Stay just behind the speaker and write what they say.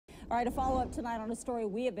All right, a follow-up tonight on a story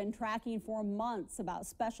we have been tracking for months about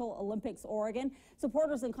Special Olympics Oregon.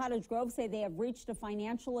 Supporters in Cottage Grove say they have reached a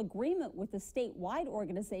financial agreement with the statewide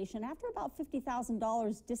organization after about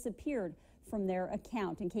 $50,000 disappeared from their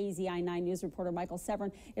account. And KZI 9 News reporter Michael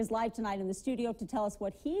Severin is live tonight in the studio to tell us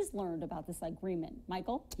what he's learned about this agreement.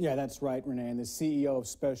 Michael? Yeah, that's right, Renee. And the CEO of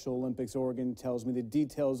Special Olympics Oregon tells me the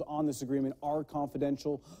details on this agreement are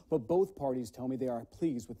confidential, but both parties tell me they are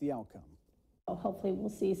pleased with the outcome. Hopefully we'll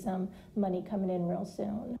see some money coming in real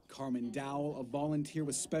soon. Carmen Dowell, a volunteer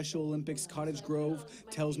with Special Olympics Cottage Grove,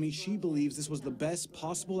 tells me she believes this was the best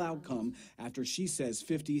possible outcome after she says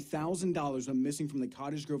 $50,000 went missing from the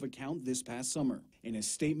Cottage Grove account this past summer. In a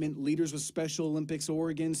statement, leaders with Special Olympics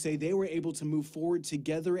Oregon say they were able to move forward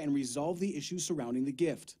together and resolve the issues surrounding the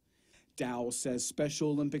gift. Dowell says Special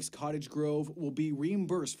Olympics Cottage Grove will be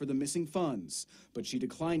reimbursed for the missing funds, but she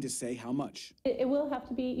declined to say how much. It will have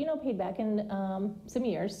to be, paid back in some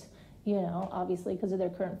years, obviously because of their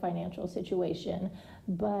current financial situation.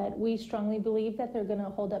 But we strongly believe that they're going to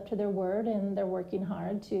hold up to their word, and they're working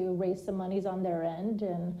hard to raise some monies on their end,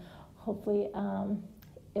 and hopefully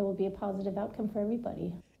it will be a positive outcome for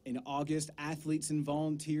everybody. In August, athletes and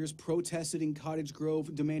volunteers protested in Cottage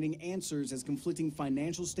Grove, demanding answers as conflicting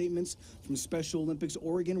financial statements from Special Olympics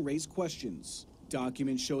Oregon raised questions.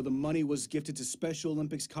 Documents show the money was gifted to Special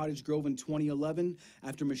Olympics Cottage Grove in 2011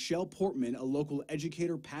 after Michelle Portman, a local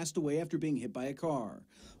educator, passed away after being hit by a car.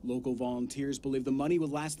 Local volunteers believe the money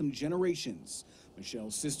would last them generations.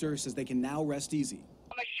 Michelle's sister says they can now rest easy.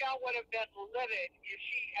 Michelle would have been livid if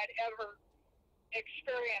she had ever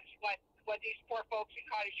experienced what these poor folks in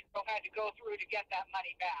Cottage Grove had to go through to get that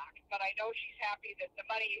money back. But I know she's happy that the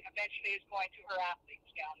money eventually is going to her athletes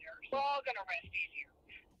down there. We're all going to rest easier.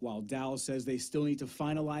 While Dowell says they still need to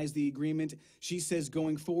finalize the agreement, she says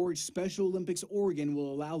going forward, Special Olympics Oregon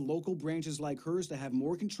will allow local branches like hers to have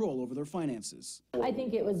more control over their finances. I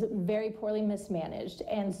think it was very poorly mismanaged,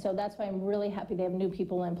 and so that's why I'm really happy they have new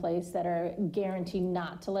people in place that are guaranteed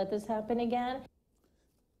not to let this happen again.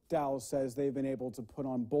 Dowell says they've been able to put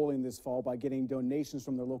on bowling this fall by getting donations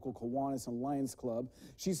from their local Kiwanis and Lions Club.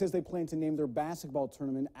 She says they plan to name their basketball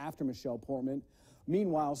tournament after Michelle Portman.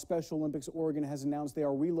 Meanwhile, Special Olympics Oregon has announced they are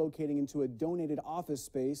relocating into a donated office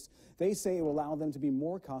space. They say it will allow them to be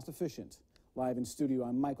more cost efficient. Live in studio,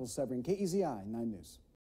 I'm Michael Severin, KZI 9 News.